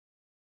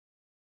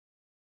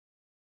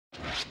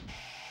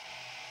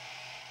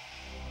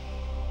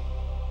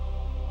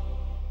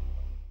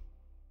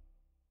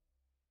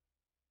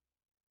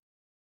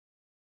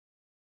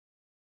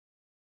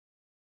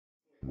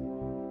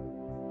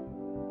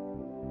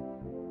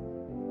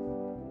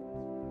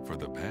For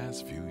the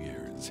past few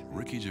years,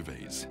 Ricky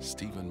Gervais,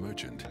 Stephen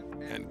Merchant,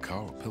 and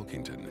Carl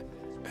Pilkington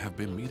have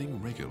been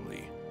meeting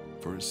regularly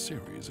for a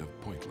series of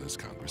pointless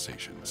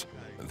conversations.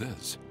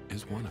 This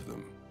is one of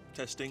them.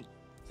 Testing.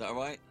 Is that all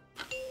right?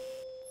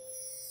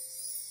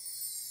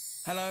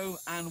 Hello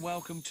and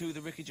welcome to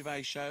the Ricky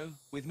Gervais Show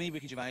with me,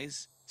 Ricky Gervais,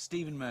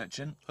 Stephen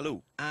Merchant.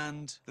 Hello.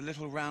 And the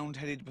little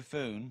round-headed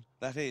buffoon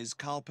that is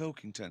Carl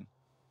Pilkington.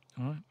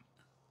 All right.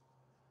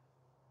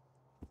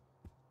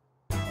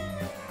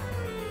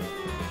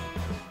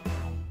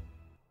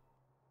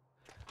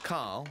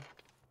 Carl,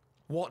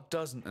 what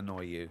doesn't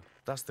annoy you?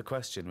 That's the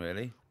question,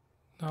 really.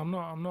 No,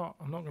 I'm not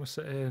going to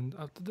sit here and...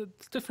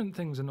 different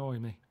things annoy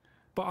me.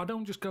 But I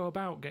don't just go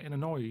about getting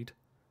annoyed.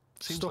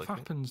 Seems Stuff like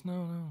happens.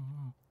 No.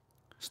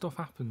 Stuff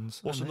happens.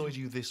 What's annoyed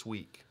you this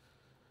week?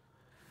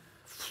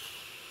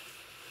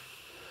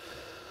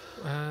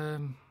 I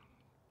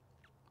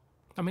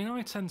mean,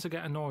 I tend to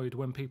get annoyed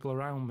when people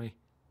around me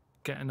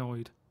get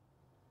annoyed.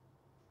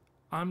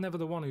 I'm never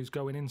the one who's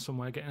going in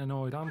somewhere getting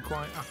annoyed. I'm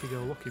quite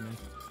happy-go-lucky, me.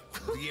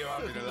 You're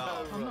having a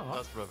laugh. I'm not.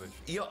 That's rubbish.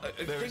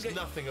 There is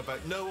nothing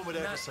about... No one would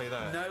ever say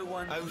that. No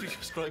one... How would you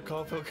describe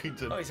Carl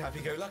Pilkington? Oh, he's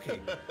happy-go-lucky.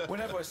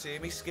 Whenever I see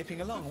him, he's skipping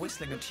along,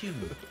 whistling a tune.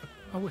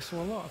 I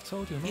whistle a lot, I've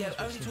told you. I'm Yeah, always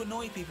only whistling. to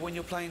annoy people when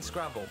you're playing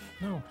Scrabble.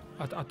 No,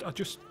 I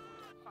just...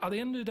 At the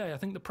end of the day, I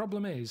think the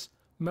problem is,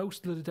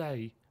 most of the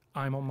day,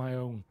 I'm on my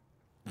own.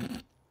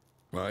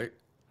 Right.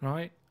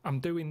 Right? I'm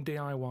doing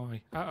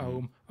DIY at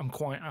home. I'm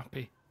quite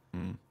happy.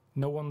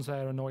 No one's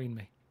there annoying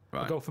me.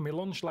 Right. I go for my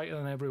lunch later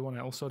than everyone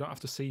else, so I don't have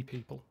to see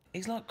people.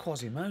 He's like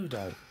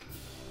Quasimodo,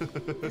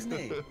 isn't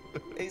he?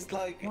 He's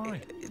like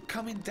Why?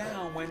 coming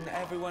down when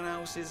everyone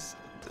else is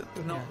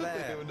not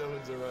there. When no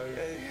one's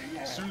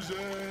around.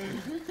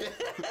 Suzanne!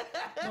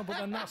 No, but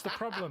then that's the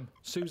problem.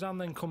 Suzanne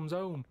then comes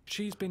home.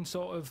 She's been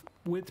sort of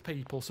with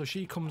people, so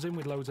she comes in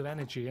with loads of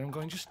energy, and I'm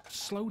going, just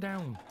slow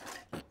down.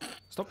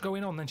 Stop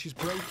going on, then she's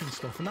breaking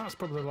stuff, and that's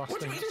probably the last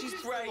What do thing. you mean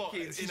she's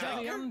breaking? She's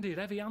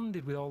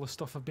heavy-handed with all the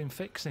stuff I've been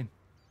fixing.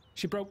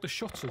 She broke the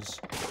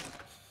shutters.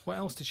 What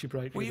else did she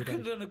break? Well, you the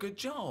could other have day? done a good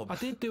job. I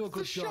did do a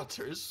good The job.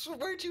 shutters?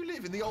 Where do you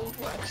live? In the Old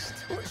West?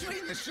 What do you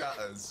mean the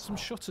shutters? Some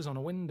shutters on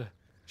a window.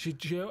 She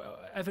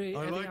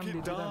heavy-handed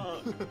with them.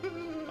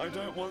 I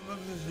don't want them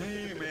to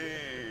see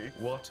me.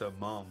 What a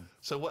mum.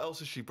 So what else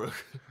has she broken?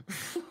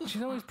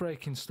 She's always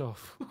breaking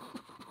stuff.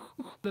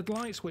 The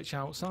light switch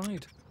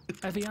outside.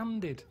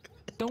 Heavy-handed.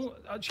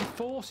 She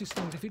forces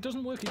things. If it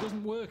doesn't work, it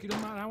doesn't work. It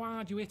doesn't matter how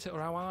hard you hit it or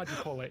how hard you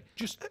pull it.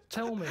 Just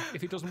tell me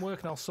if it doesn't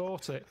work and I'll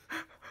sort it.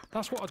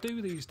 That's what I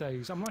do these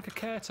days. I'm like a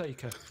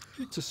caretaker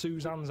to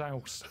Suzanne's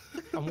house.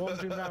 I'm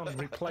wandering around and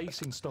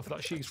replacing stuff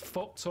that she's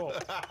fucked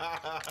up.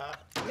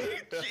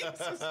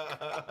 Jesus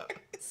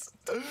Christ.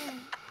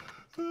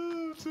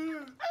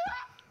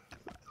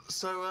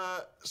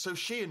 So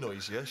she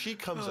annoys you. She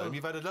comes home.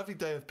 You've had a lovely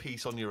day of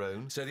peace on your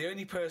own. So the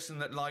only person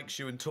that likes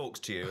you and talks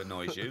to you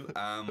annoys you.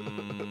 And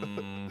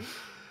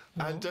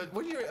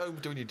when you're at home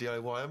doing your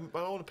DIY,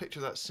 I want to picture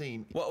that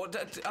scene.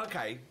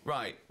 Okay,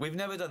 right. We've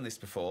never done this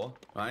before,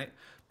 right?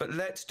 But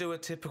let's do a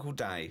typical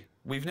day.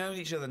 We've known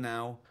each other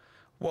now.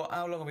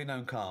 How long have we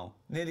known Carl?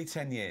 Nearly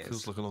 10 years.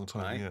 Feels like a long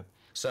time, right? yeah.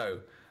 So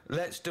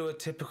let's do a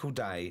typical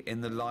day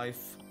in the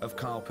life of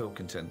Carl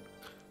Pilkington.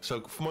 So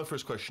for my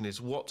first question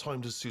is, what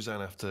time does Suzanne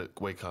have to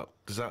wake up?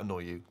 Does that annoy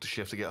you? Does she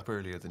have to get up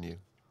earlier than you?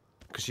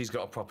 Because she's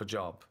got a proper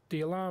job.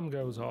 The alarm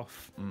goes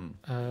off.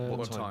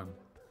 What time?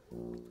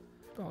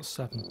 About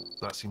 7.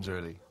 That seems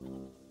early.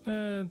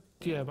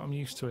 Yeah, but I'm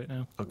used to it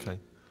now. Okay.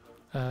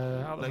 At the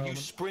Now you moment,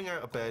 spring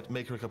out of bed,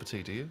 make her a cup of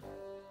tea, do you?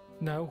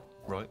 no.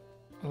 Right.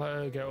 I let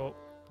her get up,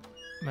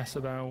 mess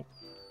about.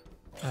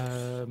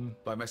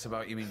 By mess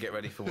about, you mean get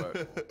ready for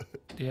work?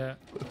 Yeah.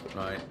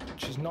 Right.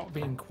 She's not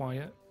being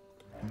quiet,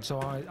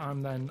 so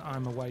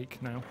I'm awake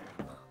now.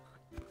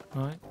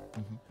 Right?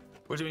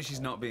 What do you mean she's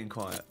not being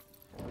quiet?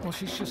 Well,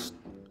 she's just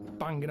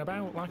banging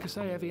about, like I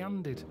say,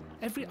 heavy-handed.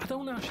 I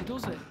don't know how she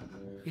does it.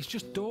 It's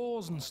just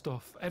doors and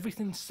stuff.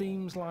 Everything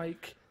seems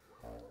like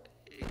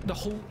the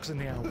Hulk's in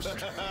the house.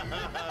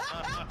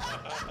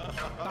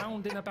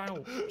 Bounding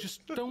about.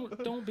 Just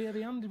don't be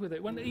heavy-handed with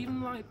it. When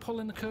even like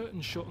pulling the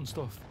curtains shut and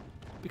stuff,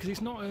 because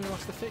it's not her who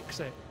has to fix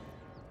it.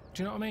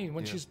 Do you know what I mean?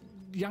 When she's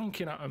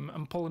yanking at them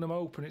and pulling them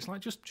open, it's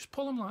like just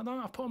pull them like that.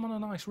 I've put them on a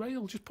nice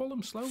rail. Just pull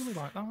them slowly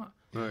like that.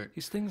 Right.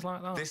 It's things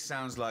like that. This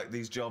sounds like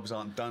these jobs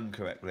aren't done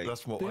correctly.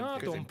 That's what They I'm are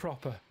thinking. done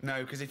proper.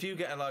 No, because if you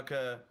get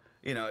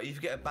if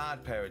you get a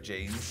bad pair of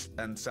jeans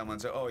and someone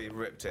says, oh, you've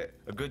ripped it,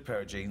 a good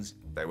pair of jeans,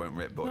 they won't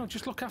rip, boy. No,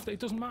 just look after it. It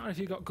doesn't matter if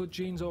you've got good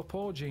jeans or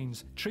poor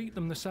jeans. Treat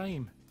them the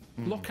same.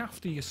 Look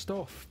after your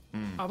stuff.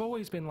 I've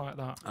always been like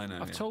that. I know,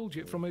 I've yeah. told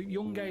you, from a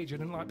young age, I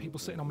didn't like people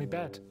sitting on my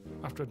bed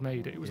after I'd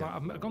made it. It was like,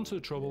 I've gone to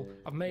the trouble,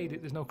 I've made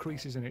it, there's no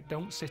creases in it,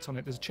 don't sit on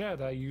it. There's a chair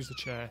there, use the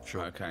chair.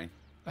 Sure. Okay.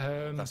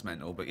 That's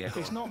mental, but yeah.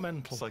 It's not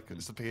mental.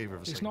 It's the behaviour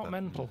of a It's not psychopath.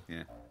 mental.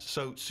 Yeah.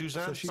 So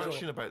Suzanne's she's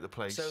passionate got- about the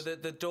place. So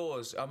the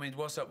doors, I mean,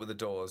 what's up with the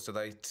doors? Do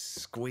they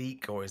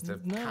squeak, or is the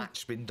No.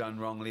 catch been done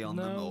wrongly on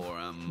them, No.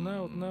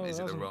 or No, is it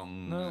the hasn't.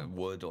 wrong No.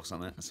 wood or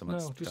something?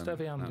 No, just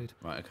heavy-handed.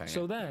 No. Right, okay.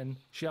 So then,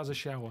 she has a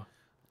shower.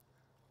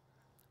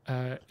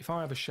 If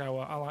I have a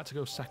shower, I like to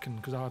go second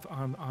because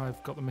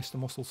I've got the Mr.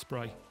 Muscle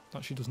spray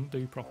that she doesn't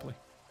do properly.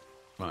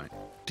 Right.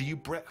 Do you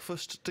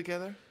breakfast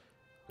together?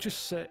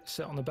 Just sit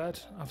on the bed,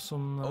 have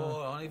some.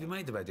 Oh, have you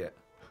made the bed yet?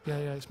 Yeah,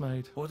 it's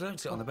made. Well, don't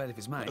sit on the bed if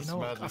it's made. No,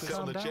 madly. I've Sit on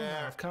calmed the down.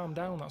 chair. I've calmed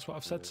down. That's what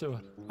I've said to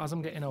her. As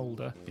I'm getting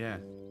older, Yeah.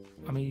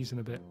 I'm easing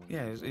a bit.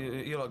 Yeah,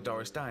 you're like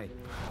Doris Day.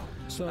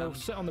 So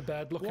sit on the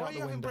bed, look Why out are you the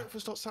having window.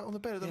 breakfast not sat on the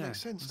bed? That Yeah,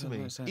 makes sense to doesn't me.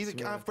 make sense Either to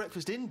me. have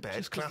breakfast in bed,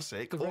 Just 'cause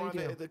classic, the or have it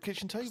radio- at the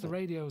kitchen The table.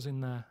 radio's in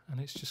there, and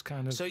it's just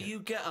kind of. So you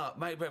get up,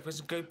 make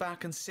breakfast, and go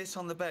back and sit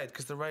on the bed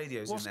because the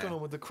radio's What's in there. going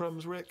on with the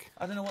crumbs, Rick?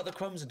 I don't know what the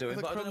crumbs are doing,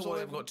 the but I don't crumbs know why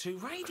all they've got two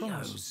radios.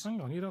 Crumbs.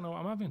 Hang on, you don't know what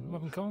I'm having. I'm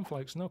having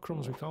cornflakes. No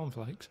crumbs with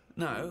cornflakes.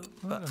 No,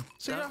 but then.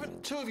 So you're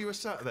having, two of you are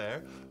sat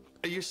there.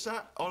 Are you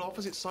sat on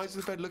opposite sides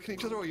of the bed looking at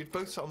each other, or are you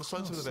both sat on the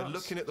sides of the bed sat-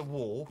 looking at the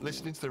wall,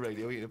 listening to the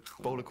radio, eating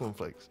a bowl of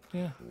cornflakes?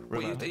 Yeah,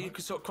 well, you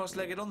sort of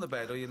cross-legged on the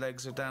bed, or your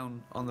legs are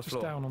down on the just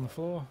floor. down on the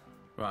floor.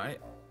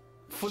 Right.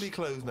 Fully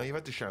clothed now, you've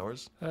had the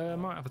showers. I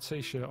might have a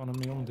t-shirt on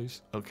and my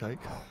undies. Okay.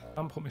 I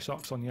haven't put my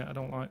socks on yet. I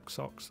don't like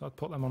socks. I'd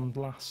put them on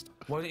last.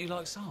 Why don't you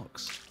like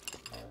socks?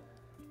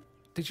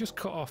 They just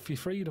cut off your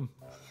freedom.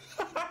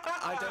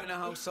 I don't know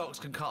how socks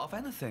can cut off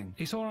anything.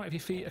 It's all right if your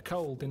feet are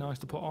cold. They're nice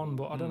to put on,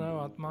 but I don't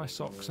know. My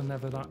socks are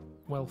never that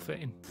well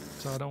fitting,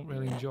 so I don't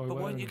really enjoy But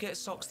why wearing don't you them. get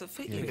socks that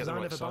fit Yeah, you? get the I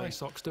right never buy size.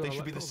 socks, do They I? should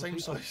Let be the other same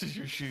people- size as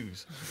your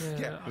shoes.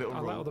 Yeah, little I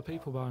let roll. other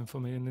people buy them for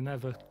me, and they're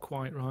never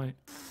quite right.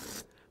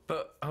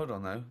 But hold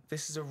on though,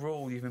 this is a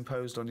rule you've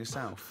imposed on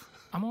yourself.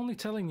 I'm only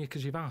telling you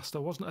because you've asked.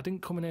 I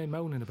didn't come in here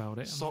moaning about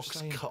it. I'm just Socks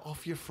saying. cut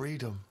off your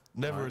freedom.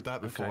 Never heard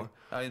that before. Okay.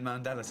 Oh,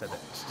 Mandela said it.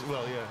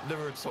 Well, yeah,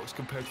 never heard socks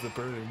compared to the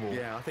Berlin Wall.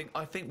 Yeah,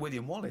 I think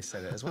William Wallace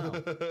said it as well.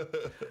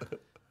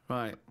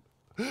 Right.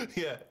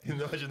 Yeah,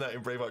 imagine that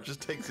in Braveheart. Just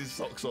takes his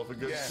socks off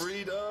and goes, Yeah.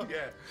 freedom!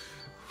 Yeah.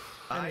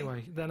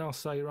 Anyway, then I'll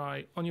say,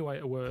 right, on your way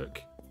to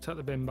work, take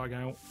the bin bag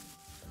out.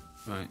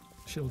 Right.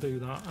 She'll do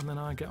that, and then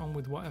I get on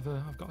with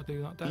whatever I've got to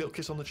do that day. Little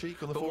kiss on the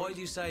cheek, on the But why forehead.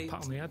 do you say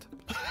Pat on the head.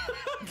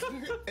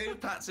 who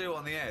pats who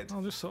on the head?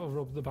 I'll just sort of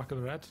rub the back of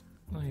her head.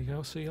 There you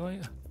go. See you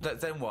later.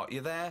 Then what?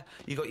 You're there.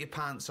 You got your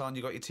pants on.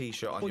 You got your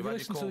t-shirt on. Well, you you had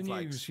listen your to the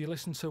cornflakes. news. You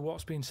listen to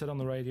what's being said on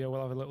the radio.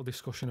 We'll have a little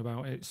discussion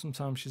about it.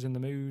 Sometimes she's in the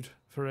mood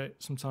for it.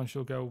 Sometimes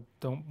she'll go,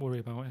 "Don't worry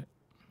about it."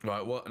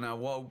 Right. What now?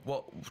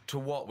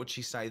 What would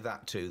she say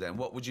that to then?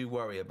 What would you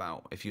worry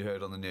about if you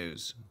heard on the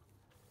news?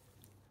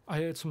 I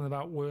heard something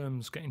about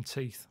worms getting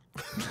teeth,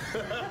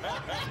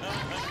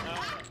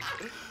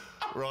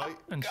 Right?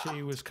 and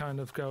she was kind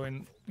of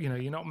going,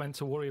 "You're not meant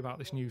to worry about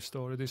this news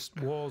story. This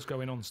war's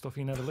going on, stuff.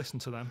 You never listen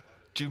to them."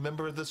 Do you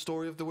remember the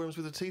story of the worms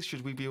with the teeth?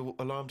 Should we be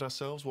alarmed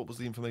ourselves? What was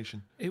the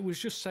information? It was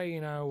just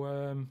saying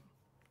how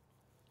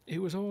it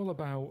was all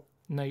about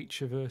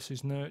nature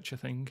versus nurture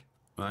thing,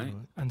 Right.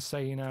 and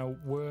saying how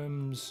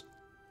worms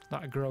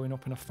that are growing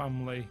up in a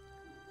family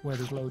where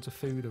there's loads of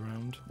food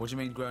around, What do you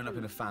mean growing up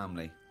in a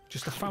family?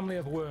 just a family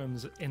of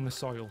worms in the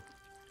soil.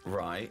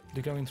 Right.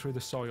 They're going through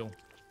the soil.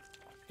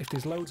 If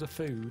there's loads of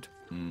food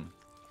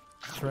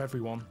for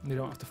everyone, and they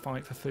don't have to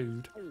fight for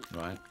food,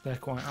 Right. they're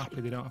quite happy,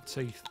 they don't have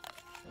teeth.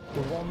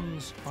 The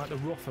ones, like the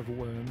rougher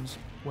worms,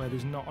 where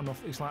there's not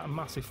enough, it's like a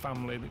massive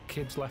family, the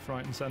kids left,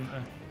 right and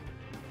centre,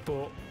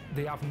 but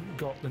they haven't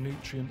got the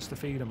nutrients to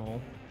feed them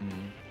all.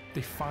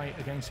 They fight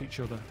against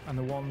each other, and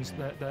the ones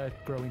that they're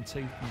growing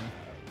teeth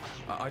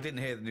now. I didn't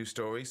hear the news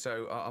story,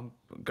 so I'm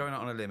going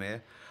out on a limb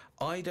here.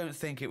 I don't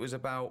think it was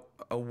about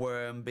a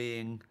worm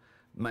being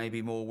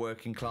maybe more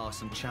working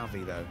class and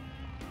chavvy, though.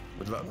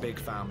 With like big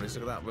families,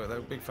 look at that,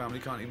 that big family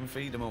can't even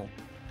feed them all.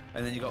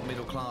 And then you got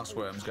middle class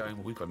worms going,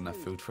 well, we've got enough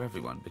food for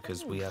everyone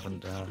because we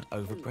haven't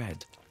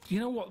overbred. You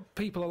know what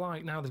people are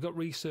like now? They've got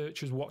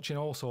researchers watching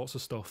all sorts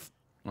of stuff,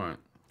 Right.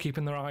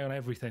 keeping their eye on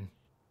everything.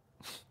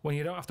 When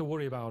you don't have to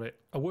worry about it.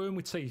 A worm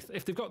with teeth,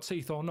 if they've got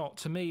teeth or not,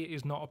 to me it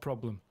is not a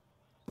problem.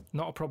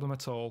 Not a problem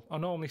at all. I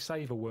normally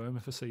save a worm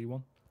if I see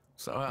one.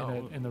 So,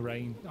 well, In the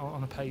rain,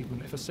 on a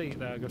pavement. If I see it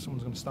there, I go,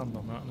 someone's going to stand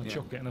on that, and I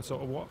chuck it, and I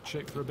sort of watch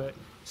it for a bit,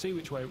 see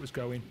which way it was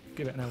going,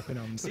 give it an helping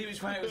hand. see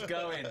which way it was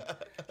going,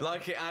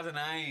 like it had an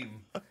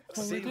aim. Well,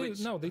 see they do.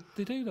 which... No, they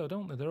do though,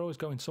 don't they? They're always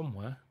going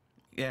somewhere.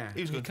 Yeah.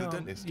 He was going to the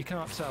dentist. You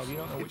can't tell. You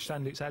don't know which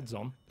end its head's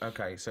on.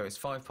 Okay, so it's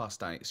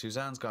 8:05.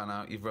 Suzanne's gone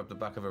out. You've rubbed the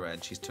back of her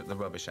head. She's took the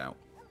rubbish out.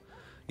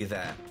 You're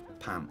there.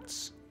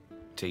 Pants,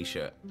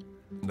 t-shirt,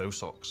 No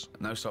socks.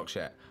 no socks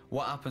yet.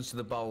 What happens to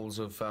the bowls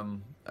of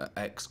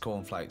ex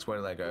cornflakes? Where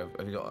do they go?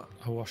 Have you got?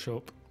 I wash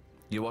up.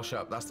 You wash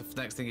up. That's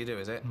the next thing you do,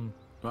 is it?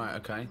 Right.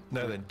 Okay.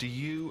 Now then, do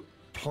you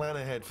plan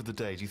ahead for the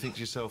day? Do you think to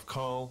yourself,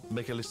 Carl,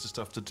 make a list of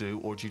stuff to do,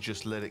 or do you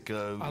just let it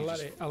go? I let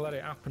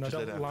it happen. I just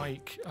let don't it happen.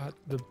 like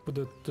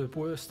the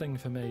worst thing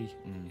for me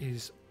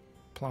is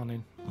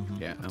planning.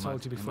 Yeah. I've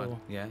told you before.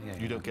 Yeah.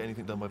 You don't get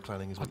anything done by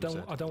planning, is I what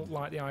you said. don't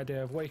like the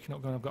idea of waking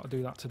up going, I've got to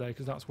do that today,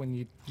 because that's when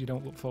you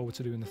don't look forward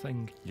to doing the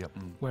thing. Yep.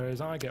 Whereas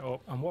I get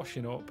up, I'm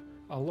washing up,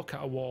 I'll look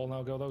at a wall and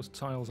I'll go, those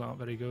tiles aren't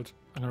very good.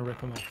 I'm going to rip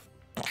them off.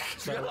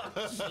 So,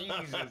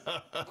 Jesus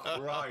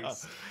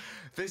Christ.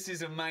 This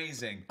is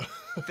amazing.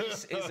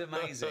 This is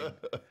amazing.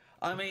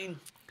 I mean,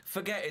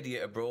 forget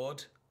Idiot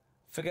Abroad.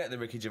 Forget the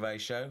Ricky Gervais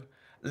show.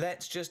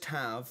 let's just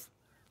have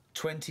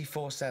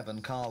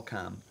 24/7 Carl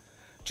Cam.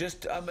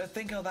 Just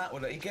think how that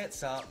would. He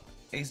gets up.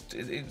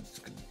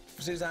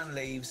 Suzanne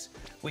leaves.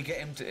 We get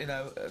him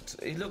to,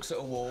 he looks at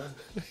a wall.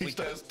 He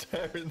starts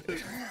tearing the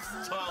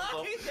tiles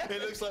off.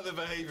 It looks like the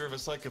behaviour of a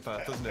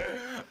psychopath, doesn't it?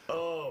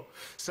 Oh,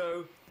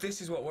 so this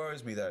is what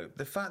worries me, though.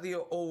 The fact that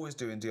you're always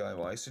doing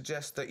DIY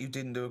suggests that you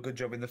didn't do a good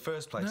job in the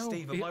first place. No,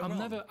 Steve, am I wrong?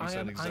 I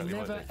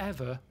never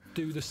ever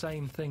do the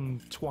same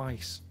thing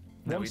twice.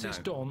 No, Once it's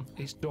done,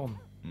 it's done.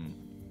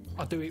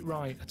 I do it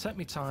right. I take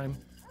my time.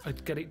 I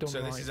get it done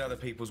So right. this is other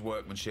people's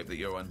workmanship that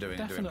you're undoing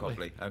and doing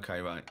Definitely. properly. Okay,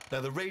 right. Now,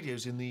 the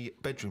radio's in the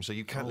bedroom, so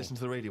you can't listen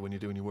to the radio when you're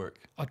doing your work.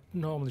 I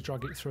normally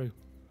drag it through.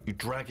 You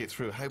drag it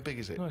through. How big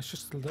is it? No, it's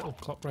just a little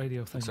clock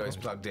radio thing. So it's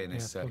plugged in.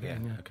 Plug it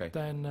in, okay.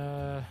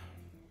 Then,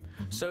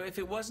 So if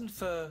it wasn't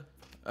for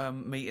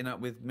meeting up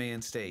with me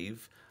and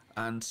Steve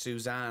and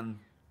Suzanne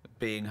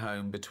being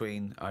home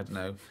between, I don't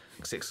know,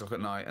 6 o'clock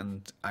at night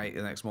and 8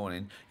 the next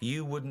morning,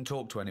 you wouldn't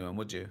talk to anyone,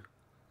 would you?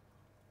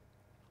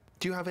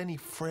 Do you have any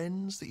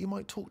friends that you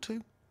might talk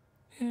to?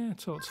 yeah, I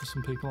talk to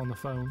some people on the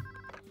phone.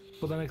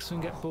 But then I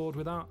soon get bored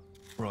with that.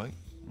 Right.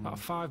 About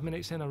 5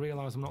 minutes in, I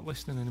realise I'm not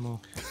listening anymore.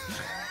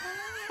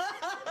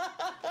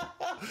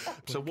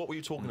 So what were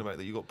you talking about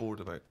that you got bored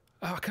about?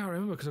 I can't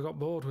remember because I got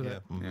bored with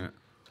it. Yeah.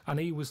 And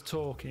he was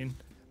talking,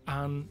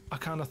 and I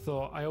kind of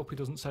thought, I hope he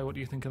doesn't say, what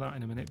do you think of that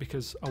in a minute,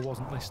 because I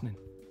wasn't listening.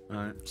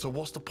 Right. So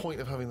what's the point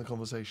of having the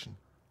conversation?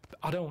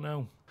 I don't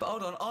know. But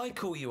hold on, I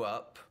call you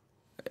up.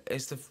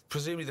 It's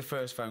presumably the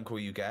first phone call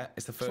you get.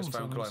 It's the first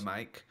phone call I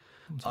make.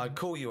 I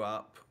call you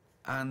up,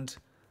 and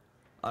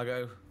I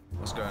go,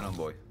 "What's going on,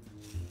 boy?"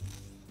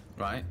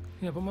 Right?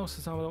 Yeah, but most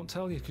of the time I don't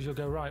tell you, because you'll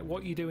go, right,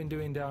 what are you doing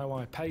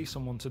DIY? Pay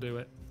someone to do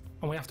it.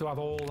 And we have to have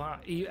all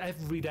that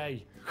every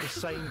day, the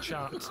same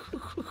chat.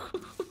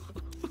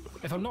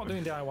 If I'm not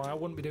doing DIY, I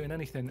wouldn't be doing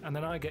anything. And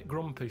then I get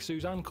grumpy.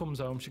 Suzanne comes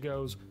home, she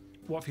goes,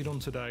 what have you done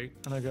today?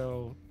 And I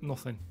go,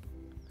 nothing.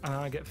 And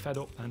I get fed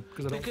up then,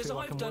 because I don't feel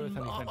like I'm worth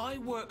anything. I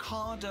work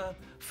harder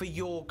for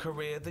your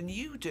career than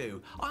you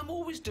do. I'm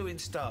always doing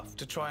stuff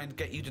to try and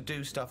get you to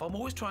do stuff. I'm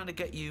always trying to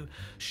get you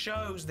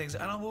shows and things,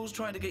 and I'm always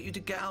trying to get you to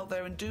get out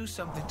there and do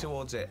something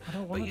towards it. I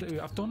don't want to do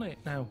it. I've done it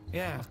now.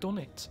 Yeah. I've done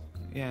it.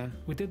 Yeah.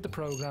 We did the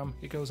programme,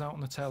 it goes out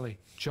on the telly.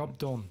 Job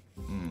done.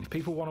 If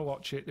people want to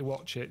watch it, they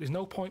watch it. There's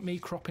no point me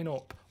cropping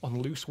up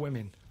on Loose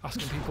Women,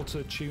 asking people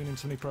to tune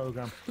into my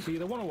programme. They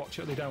either want to watch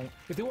it or they don't.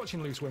 If they're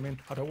watching Loose Women,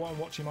 I don't want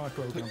them watching my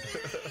programme.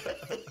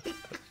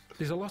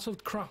 There's a lot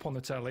of crap on the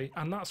telly,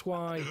 and that's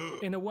why,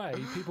 in a way,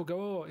 people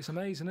go, oh, it's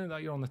amazing, isn't it,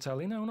 that you're on the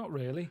telly? No, not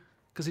really,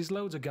 because there's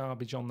loads of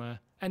garbage on there.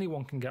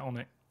 Anyone can get on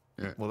it.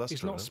 Yeah. Well, that's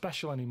It's true. not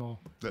special anymore.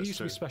 That's It used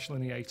to be true. special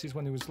in the 80s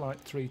when there was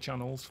like 3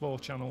 channels, 4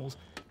 channels.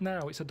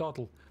 Now it's a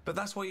doddle. But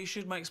that's why you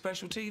should make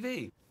special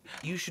TV.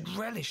 You should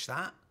relish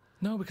that.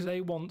 No, because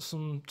they want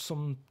some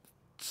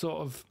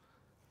sort of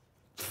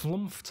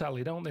flumph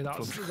telly, don't they?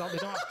 That's that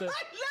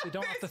they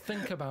don't have to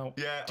think about.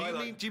 Yeah.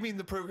 Do you mean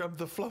the programme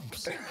The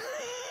Flumps?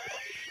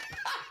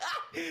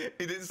 He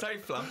didn't say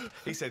flump.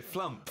 He said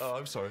flump. Oh,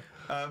 I'm sorry.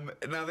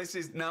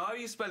 Now how are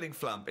you spelling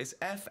flump? It's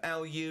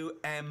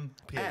FLUMF.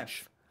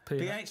 PH.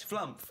 PH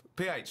flump.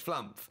 PH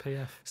flump.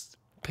 PF.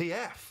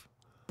 PF.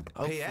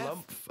 Oh, PF?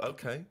 Flump.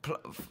 Okay.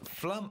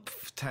 Flump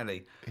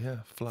telly. Yeah,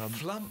 Flump.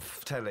 Flump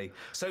telly.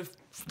 So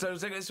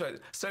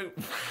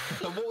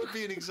And what would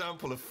be an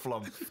example of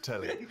Flump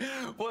telly?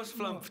 what's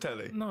flump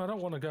telly? No, I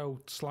don't want to go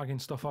slagging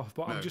stuff off,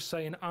 but I'm just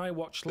saying I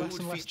watch Who less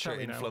would and less feature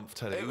telly in now. Flump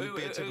telly? Who would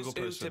be a typical Who's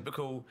person?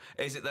 typical?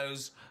 Is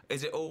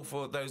it all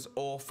for those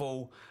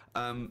awful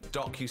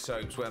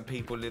docu-soaps where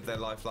people live their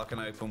life like an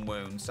open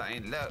wound,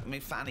 saying, look, me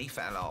fanny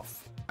fell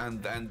off.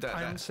 And I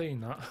haven't seen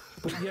that,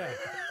 but yeah,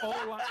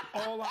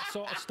 all that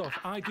sort of stuff.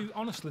 I do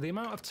honestly. The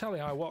amount of telly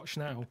I watch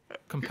now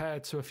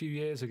compared to a few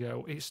years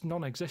ago, it's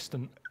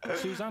non-existent.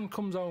 Suzanne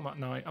comes home at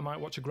night. I might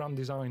watch a Grand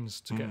Designs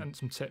to get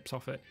some tips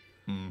off it.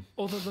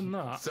 Other than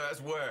that, So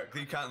that's work.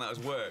 You count that as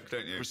work,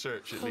 don't you?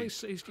 Research, at well,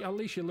 least. at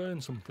least you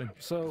learn something.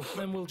 So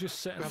then we'll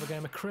just sit and have a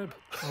game of crib.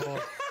 Or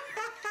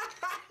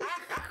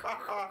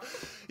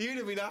You'd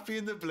have been happy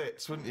in the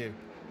Blitz, wouldn't you?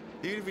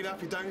 You'd have been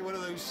happy down in one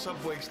of those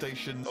subway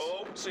stations.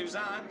 Oh,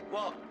 Suzanne,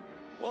 what?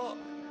 What?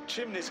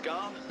 Chimney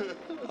scar?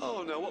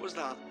 Oh no, what was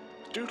that?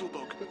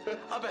 Doodlebug.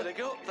 I better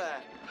go up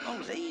there.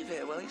 Oh, leave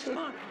it, will you? Come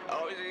on.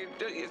 Oh,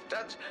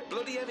 that's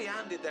bloody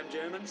heavy-handed, them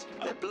Germans.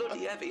 They're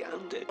bloody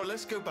heavy-handed. Well,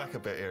 let's go back a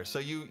bit here. So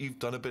you've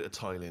done a bit of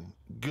tiling.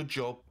 Good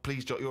job.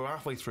 Please, you're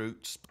halfway through.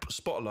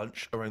 Spot a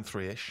lunch around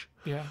 3ish.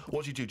 yeah.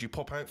 What do? Do you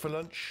pop out for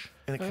lunch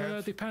in a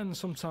cab? Depends.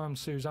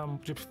 Sometimes Suzanne,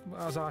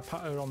 as I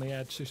pat her on the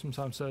head, she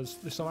sometimes says,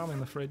 "There's some ham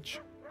in the fridge."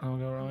 And I'll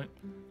go, right.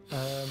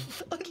 I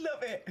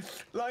love it.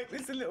 Like,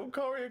 this a little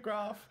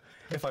choreograph.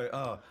 If I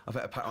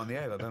better pat her on the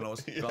head. I don't know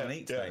what's going to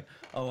eat today.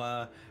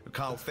 Oh,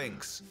 Carl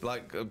thinks,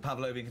 like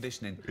Pavlovian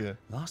conditioning. Yeah.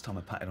 Last time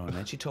I patted her on the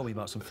head, she told me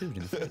about some food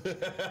in the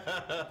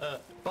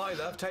fridge. Bye,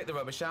 love. Take the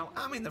rubbish out.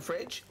 I'm in the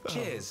fridge.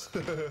 Cheers.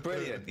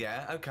 Brilliant.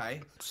 Yeah.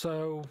 Okay.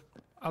 So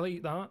I'll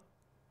eat that.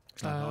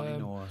 It's like Lonnie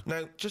Nora.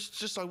 Now,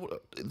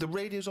 the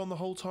radio's on the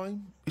whole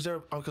time. Is there?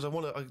 Because I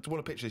want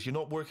to picture this. You're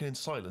not working in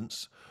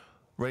silence.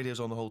 Radio's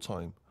on the whole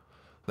time.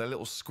 That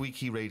little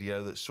squeaky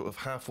radio that's sort of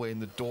halfway in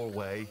the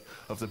doorway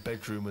of the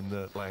bedroom and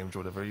the lounge or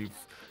whatever. You've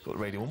got the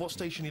radio. And what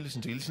station you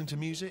listen to? You listen to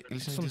music? You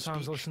listen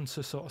Sometimes to I listen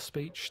to sort of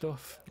speech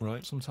stuff.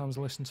 Right. Sometimes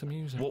I listen to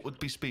music. What would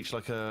be speech?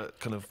 Like a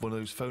kind of one of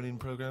those phone-in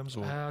programs,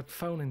 or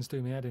Phone-ins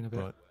do me head in a bit.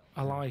 Right.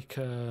 I like,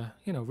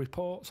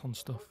 reports on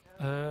stuff.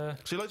 So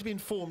you like to be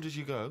informed as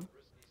you go?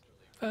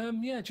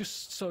 Yeah,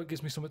 just so it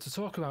gives me something to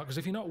talk about. Because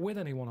if you're not with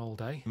anyone all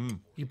day,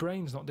 your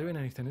brain's not doing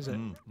anything, is it?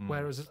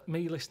 Whereas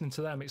me listening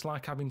to them, it's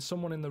like having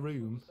someone in the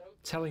room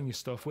telling you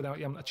stuff without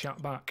you having to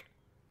chat back.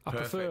 I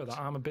prefer that.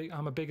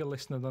 I'm a bigger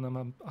listener than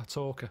I'm a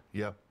talker.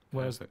 Yeah.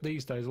 Whereas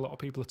these days, a lot of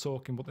people are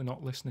talking, but they're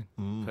not listening.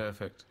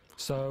 Perfect.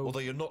 So, Although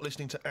you're not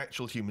listening to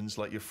actual humans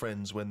like your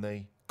friends when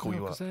they call you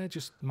up. because they're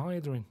just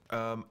mithering.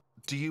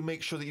 Do you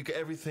make sure that you get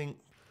everything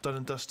done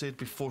and dusted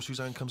before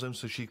Suzanne comes home,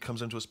 so she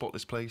comes home to a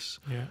spotless place?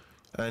 Yeah.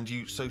 And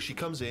so she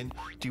comes in,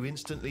 do you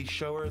instantly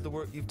show her the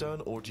work you've done,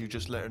 or do you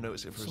just let her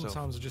notice it for herself?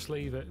 Sometimes I just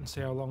leave it and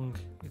see how long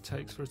it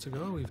takes for her to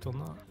go. Oh, you've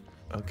done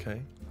that.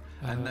 Okay.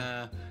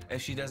 And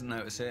if she doesn't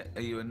notice it,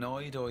 are you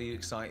annoyed or are you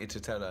excited to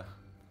tell her?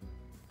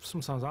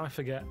 Sometimes I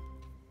forget.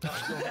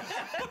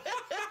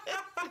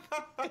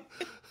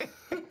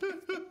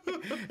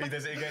 He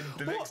does it again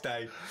the next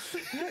day.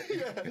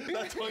 Yeah,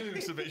 that timing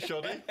looks a bit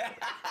shoddy.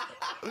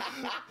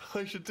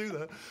 I should do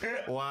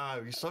that. Wow,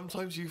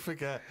 sometimes you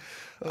forget.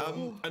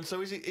 And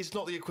so it's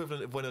not the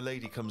equivalent of when a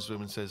lady comes to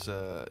him and says,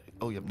 oh,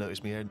 you haven't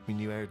noticed my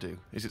new hairdo.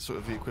 Is it sort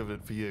of the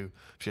equivalent for you?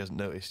 If she hasn't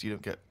noticed, you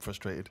don't get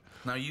frustrated.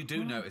 Now, you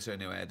do notice her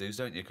new hairdos,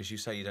 don't you? Because you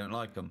say you don't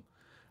like them.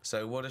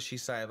 So what does she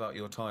say about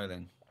your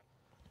tiling?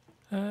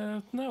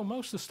 No,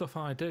 most of the stuff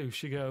I do,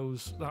 she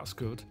goes, that's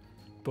good.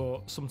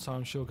 But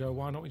sometimes she'll go,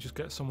 why don't we just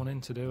get someone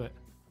in to do it?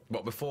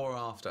 What, before or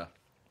after?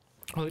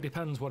 Well, it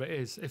depends what it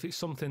is. If it's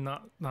something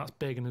that's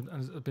big and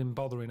has been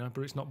bothering her,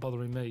 but it's not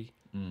bothering me,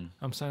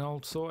 I'm saying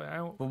I'll sort it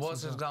out. Well,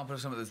 what's an example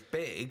of something that's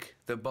big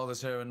that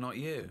bothers her and not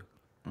you?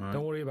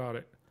 Don't worry about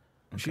it.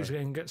 She's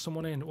going to get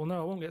someone in. Well,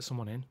 no, I won't get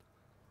someone in.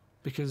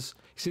 Because,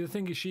 you see, the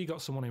thing is, she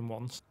got someone in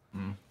once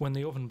when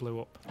the oven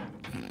blew up.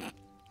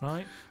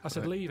 Right? I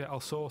said, leave it, I'll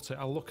sort it,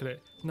 I'll look at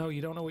it. No,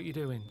 you don't know what you're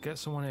doing. Get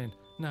someone in.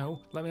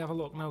 No, let me have a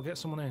look. No, get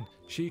someone in.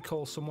 She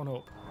calls someone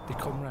up. They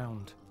come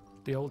round.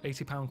 The old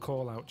 £80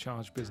 call-out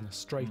charge business,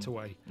 straight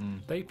away.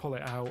 They pull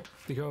it out.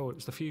 They go, it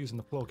was the fuse and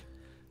the plug.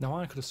 Now,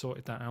 I could have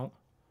sorted that out,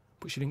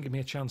 but she didn't give me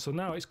a chance. So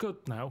now it's good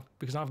now,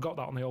 because I've got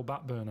that on the old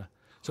back burner.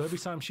 So every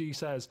time she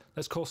says,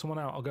 let's call someone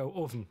out, I'll go,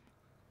 oven.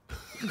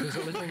 There's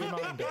a little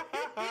reminder.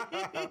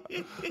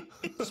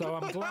 So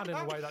I'm glad in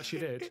a way that she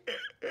did.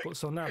 But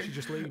so now she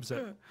just leaves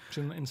it.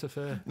 She doesn't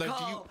interfere.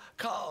 Now,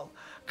 Carl,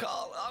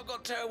 I've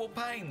got terrible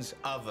pains.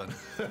 Oven.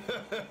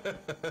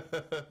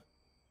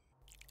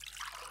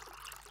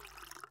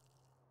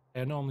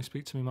 I normally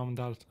speak to my mum and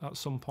dad at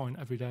some point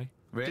every day.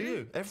 Really? Do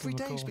you? Every Give them a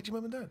day you call. speak to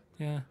your mum and dad?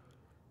 Yeah.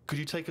 Could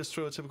you take us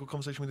through a typical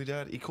conversation with your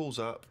dad? He calls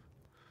up.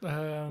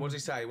 What does he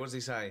say? What does he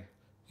say?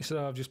 He said,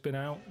 I've just been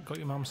out, got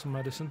your mum some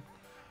medicine.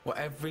 Well,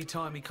 every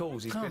time he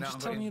calls, he's No, been I'm out.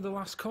 just telling you the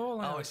last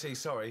call out. Oh, I see.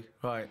 Sorry.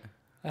 Right.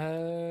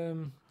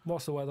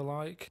 What's the weather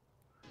like?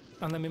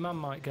 And then my mum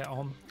might get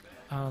on.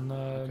 And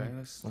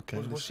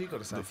What's she got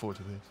to say? Look forward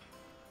to this.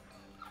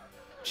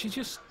 she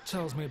just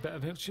tells me a bit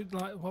of it.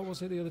 What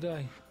was it the other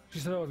day? She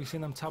said, oh, have you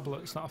seen them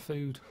tablets? That are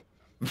food.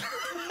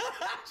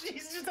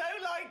 She's so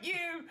like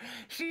you.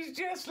 She's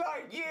just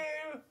like you.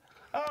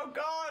 Oh,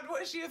 God,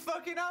 what is she, a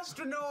fucking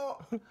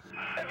astronaut?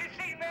 Have you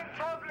seen them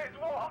tablets?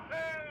 What are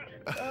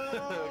food?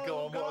 Oh, Go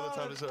on, God. what are the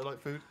tablets that are like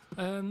food?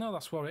 No,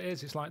 that's what it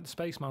is. It's like the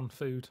spaceman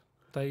food.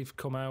 They've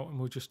come out and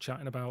we're just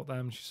chatting about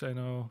them. She's saying,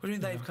 oh... What do you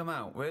mean they've come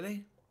out?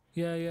 Really?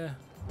 Yeah,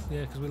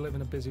 because we live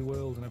in a busy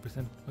world and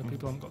everything, where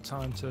people haven't got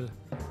time to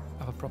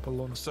have a proper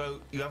lunch.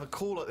 So you have a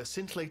call like this,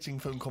 scintillating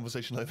phone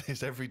conversation like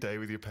this every day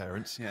with your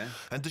parents. Yeah.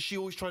 And does she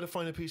always try to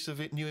find a piece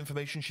of new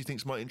information she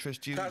thinks might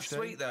interest you? That's each day?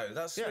 sweet, though.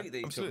 That's Yeah, sweet that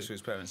he talks absolutely. to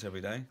his parents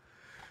every day.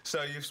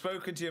 So you've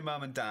spoken to your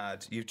mum and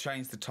dad, you've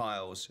changed the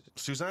tiles.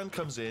 Suzanne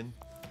comes in,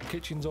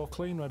 Kitchen's all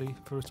clean, ready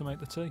for her to make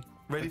the tea.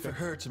 ready for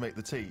her to make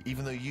the tea,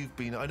 even though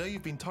I know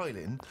you've been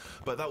tiling,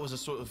 but that was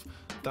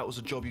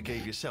a job you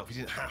gave yourself. You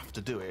didn't have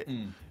to do it.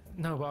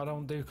 No, but I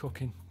don't do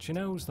cooking. She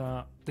knows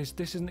that. This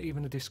isn't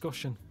even a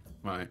discussion.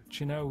 Right.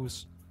 She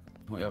knows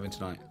What are you having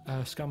tonight?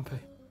 scampi.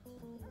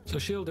 So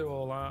she'll do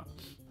all that.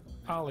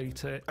 I'll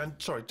eat it. And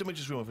sorry, let me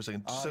just rewind for a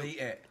second. I'll eat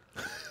it.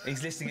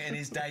 He's listing it in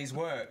his day's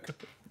work.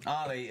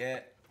 I'll eat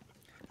it.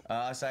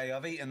 I say,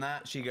 I've eaten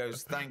that. She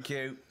goes, thank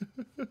you.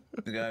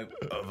 I go,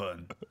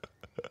 oven.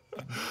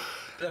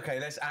 Okay,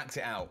 let's act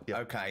it out. Yep.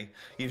 Okay,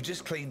 you've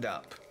just cleaned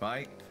up,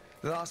 right?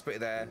 The last bit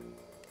there.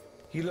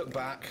 You look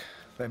back.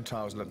 Them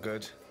tiles look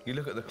good. You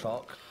look at the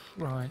clock.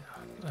 Right,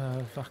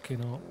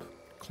 vacuuming up,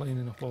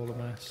 cleaning up all the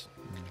mess.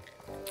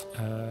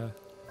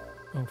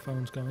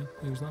 Phone's going.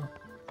 Who's that?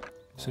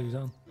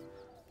 Suzanne.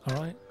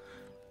 All right.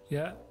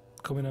 Yeah,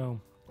 coming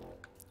home.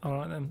 All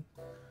right then.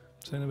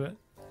 See you in a bit.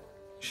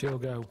 She'll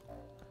go.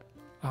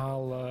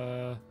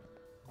 I'll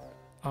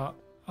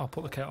I'll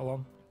put the kettle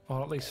on,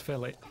 or at least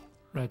fill it,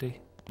 ready,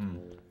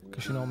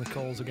 because she normally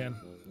calls again.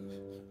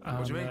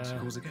 What do you mean? She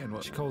calls again?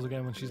 What? She calls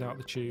again when she's out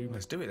the tube.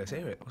 Let's do it. Let's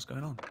hear it. What's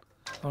going on?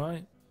 All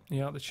right,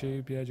 you out the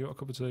tube? Yeah, do you want a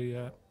cup of tea?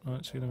 Yeah. All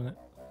right, see you in a minute.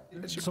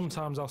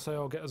 Sometimes I'll say,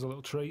 "Oh, get us a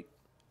little treat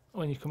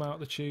when you come out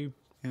the tube."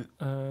 Yeah.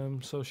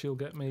 So she'll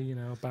get me, you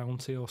know, a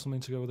bounty or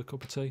something to go with a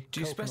cup of tea. Do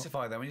you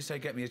specify that when you say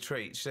 "get me a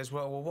treat"? She says,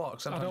 "Well,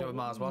 what?" Sometimes you have a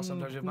Mars bar,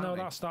 sometimes you have a No,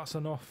 bounty. that's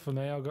enough for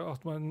me. I'll go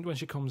when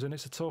she comes in.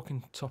 It's a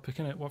talking topic,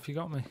 isn't it? What have you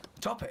got me?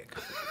 Topic.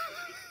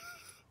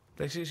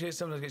 She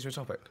sometimes gets you a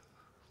topic.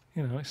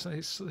 You know,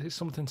 it's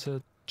something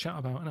to chat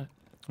about, isn't it?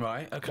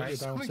 Right. Okay.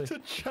 Bounty. To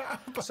chat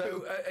about.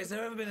 So, has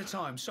there ever been a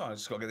time? Sorry, I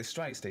just got to get this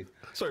straight, Steve.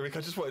 Sorry, Rick,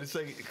 I just wanted to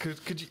say,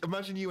 could you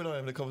imagine you and I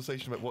having a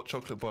conversation about what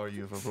chocolate bar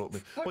you ever brought me?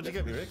 What'd you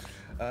get me, Rick?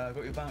 Got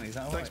your bounty. Is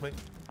that all right? Thanks, mate.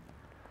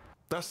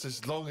 That's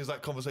as long as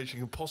that conversation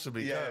can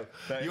possibly Yeah,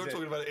 that go. You're is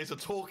talking it. about it as a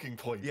talking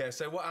point. Yeah,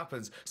 so what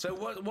happens? So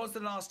what was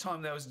the last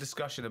time there was a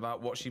discussion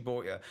about what she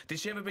bought you? Did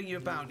she ever bring you a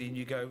bounty and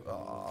you go,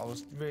 "Oh, I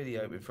was really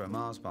hoping for a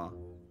Mars bar"?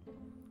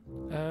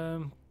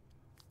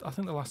 I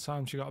think the last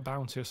time she got a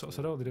bounty, I sort of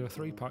said, "Oh, they do a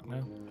 3-pack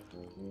now."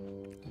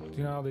 Do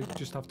you know how they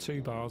just have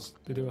 2 bars?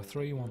 They do a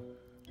 3 one.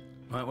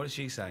 Right, what did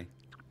she say?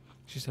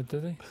 She said,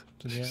 "Did they?"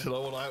 Did She said, I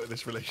want out of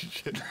this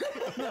relationship.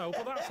 No,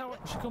 but that's how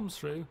she comes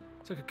through.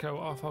 Take a coat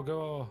off. I'll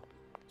go, "Oh."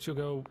 She'll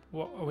go,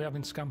 "What, are we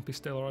having scampi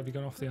still, or have you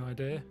gone off the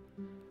idea?"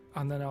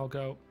 And then I'll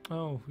go,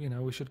 "Oh, you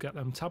know, we should get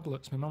them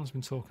tablets my mum's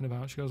been talking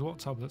about." She goes, "What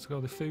tablets?" I go,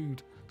 "The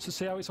food." So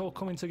see how it's all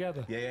coming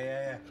together.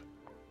 Yeah.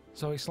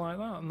 So it's like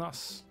that, and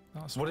that's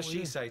What does we she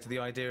do. say to the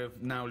idea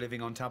of now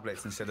living on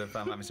tablets instead of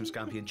having some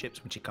scampi and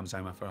chips when she comes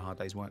home after a hard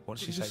day's work? What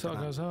does she She say just to sort of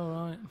that? goes, "Oh,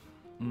 right."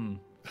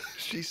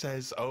 She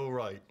says, "Oh,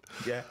 right."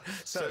 Yeah.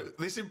 So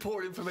this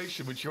important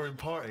information which you're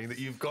imparting that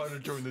you've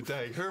garnered during the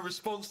day, her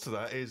response to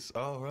that is,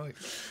 "Oh, right."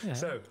 Yeah.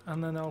 So-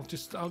 and then I'll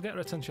get her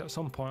attention at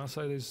some point. I'll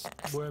say there's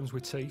worms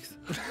with teeth.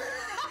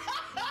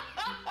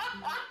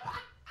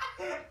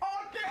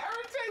 I'll get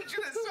her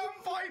attention at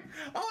some point.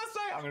 I'll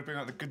say, I'm going to bring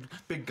out the good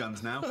big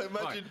guns now.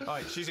 Imagine-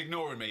 Right, she's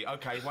ignoring me.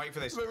 Okay, wait for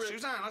this. Wait.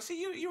 Suzanne, I see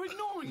you're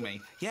ignoring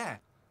me. Yeah.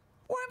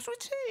 Worms with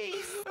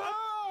teeth.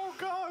 Oh,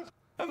 God.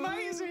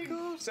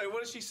 Amazing. So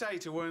what does she say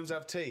to worms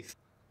have teeth?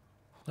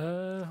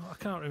 I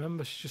can't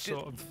remember. She just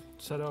sort of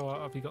said,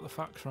 "Oh, have you got the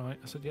facts right?"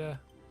 I said, "Yeah."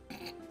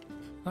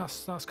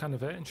 That's kind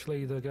of it. And she'll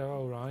either go,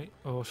 "All right,"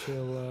 or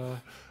she'll.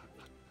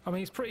 I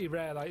mean, it's pretty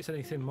rare that it's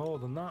anything more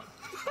than that.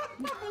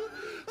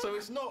 So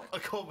it's not a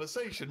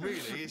conversation,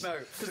 really. No.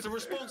 Because the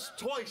response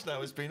twice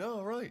now has been,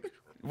 "Oh, right."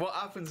 What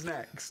happens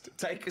next?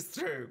 Take us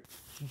through.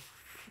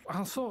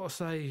 I'll sort of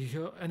say,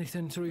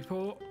 "Anything to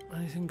report?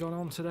 Anything gone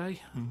on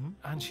today?"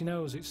 And she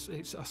knows it's.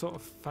 I sort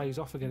of phase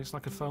off again. It's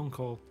like a phone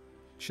call.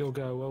 She'll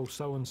go, "Oh,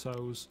 so and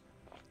so's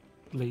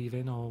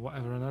leaving or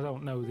whatever," and I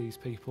don't know these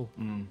people,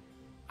 and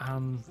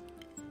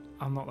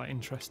I'm not that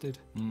interested.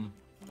 And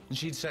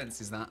she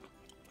senses that.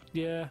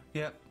 Yeah.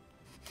 Yep.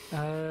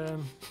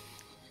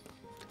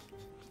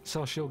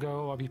 So she'll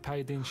go, "Oh, have you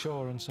paid the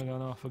insurance?" I go,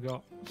 "No, I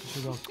forgot."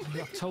 She'll go,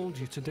 "I've told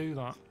you to do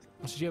that."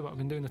 I said, "Yeah, but I've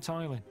been doing the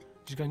tiling."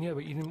 She's going, "Yeah,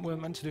 but you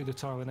weren't meant to do the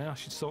tiling. I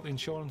asked you to sort the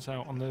insurance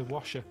out on the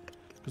washer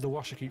because the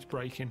washer keeps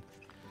breaking."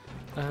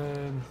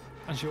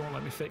 And she won't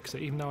let me fix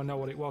it, even though I know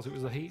what it was. It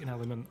was the heating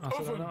element. I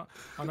said,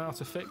 I know how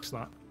to fix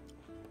that.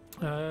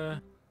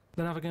 Then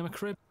have a game of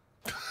crib.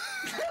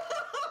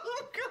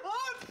 Oh,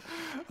 God.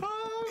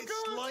 Oh,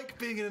 It's like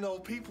being in an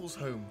old people's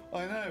home.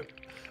 I know.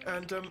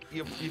 And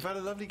you've had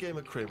a lovely game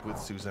of crib with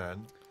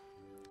Suzanne,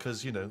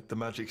 because, you know, the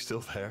magic's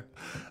still there.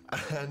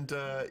 And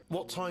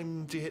what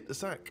time do you hit the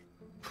sack?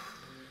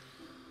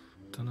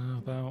 Don't know,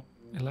 about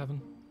 11.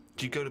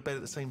 Do you go to bed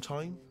at the same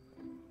time?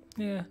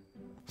 Yeah.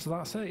 So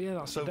that's it. Yeah,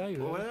 that's So, the day.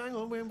 Really. well, hang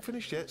on, we haven't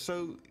finished yet.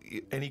 So,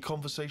 any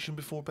conversation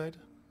before bed?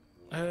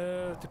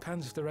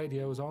 Depends if the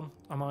radio's on.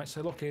 I might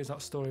say, "Look, here's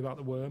that story about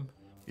the worm."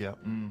 Yeah.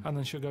 And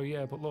then she'll go,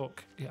 "Yeah, but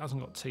look, it hasn't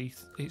got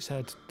teeth. It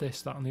said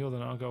this, that, and the other."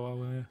 And I'll go,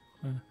 "Oh,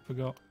 yeah,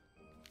 forgot."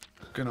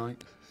 Good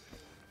night.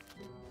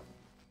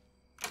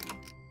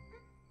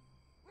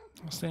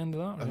 That's the end of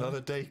that. Really.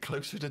 Another day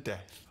closer to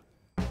death.